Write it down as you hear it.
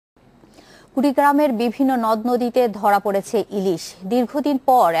কুড়িগ্রামের বিভিন্ন নদ নদীতে ধরা পড়েছে ইলিশ। দীর্ঘদিন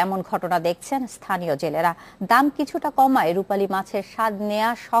পর এমন ঘটনা দেখছেন স্থানীয় জেলেরা। দাম কিছুটা কমায় রূপালী মাছের স্বাদ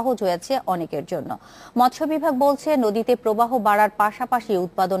নেওয়া সহজ হয়েছে অনেকের জন্য। মৎস্য বিভাগ বলছে, নদীতে প্রবাহ বাড়ার পাশাপাশি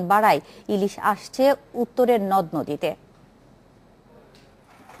উৎপাদন বাড়ায় ইলিশ আসছে উত্তরের নদ নদীতে।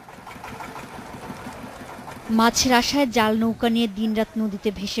 মাছের আশায় জাল নৌকা নিয়ে দিনরাত নদীতে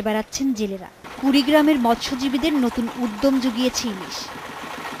ভেসে বেড়াচ্ছেন জেলেরা। কুড়িগ্রামের মৎস্যজীবীদের নতুন উদ্যম জুগিয়েছে ইলিশ।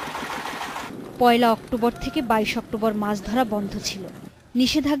 ১ অক্টোবর থেকে ২২ অক্টোবর মাছ ধরা বন্ধ ছিল।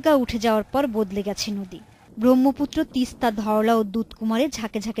 নিষেধাজ্ঞা উঠে যাওয়ার পর বদলে গেছে নদী। ব্রহ্মপুত্র, তিস্তা, ধওলা ও দুধকুমারে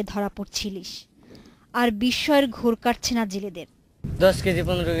ঝাঁকে ঝাঁকে ধরা পড়ছে ইলিশ। আর বিস্ময়ের ঘোর কাটছে না জেলেদের। 10 কেজি,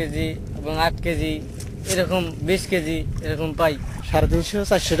 15 কেজি এবং 8 কেজি, এরকম 20 কেজি এরকম পাই।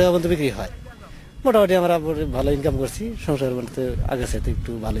 350-400 টাকা পর্যন্ত বিক্রি হয়। মোটামুটি আমরা ভালো ইনকাম করছি, সংসার বলতে আগে সাথে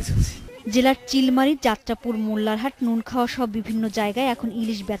একটু ভালোই চলছি। জেলার চিলমারি, যাত্রাপুর, মোল্লারহাট, নুনখাওয়া সহ বিভিন্ন জায়গায় এখন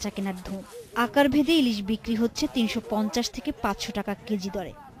ইলিশ বেচা কেনার ধুম। আকার ভেদে ইলিশ বিক্রি হচ্ছে 350 থেকে 500 টাকা কেজি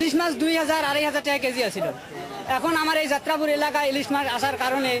দরে। ইলিশ মাছ 2000-2500 টাকা কেজি আছিল। এখন আমার এই যাত্রাপুর এলাকায় ইলিশ মাছ আসার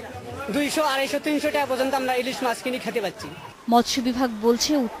কারণে 200, 250, 300 টাকা পর্যন্ত আমরা ইলিশ মাছ কিনে খেতে পাচ্ছি। মৎস্য বিভাগ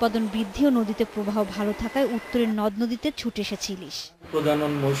বলছে, উৎপাদন বৃদ্ধি ও নদীতে প্রবাহ ভালো থাকায় উত্তরের নদ নদীতে ছুটে এসেছে ইলিশ।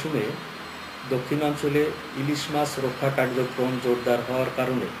 প্রজনন মৌসুমে দক্ষিণাঞ্চলে ইলিশ মাছ রক্ষা কার্যক্রম জোরদার হওয়ার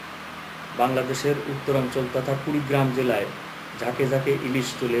কারণে বাংলাদেশের উত্তরাঞ্চল তথা কুড়িগ্রাম জেলায় ঝাঁকে ঝাঁকে ইলিশ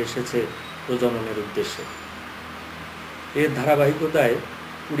চলে এসেছে প্রজননের উদ্দেশ্যে। এর ধারাবাহিকতায়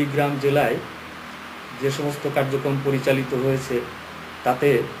কুড়িগ্রাম জেলায় যে সমস্ত কার্যক্রম পরিচালিত হয়েছে তাতে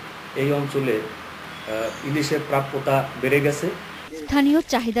এই অঞ্চলে ইলিশের প্রাপ্যতা বেড়ে গেছে। স্থানীয়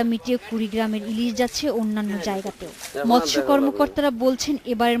চাহিদা মিটিয়ে কুড়িগ্রামের ইলিশ যাচ্ছে অন্যান্য জায়গাতেও। মৎস্য কর্মকর্তারা বলছেন,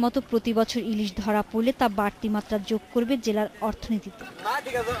 এবারের মতো প্রতি বছর ইলিশ ধরা পড়লে তা বাড়তি মাত্রা যোগ করবে জেলার অর্থনীতিতে।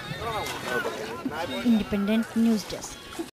 Independent news desk.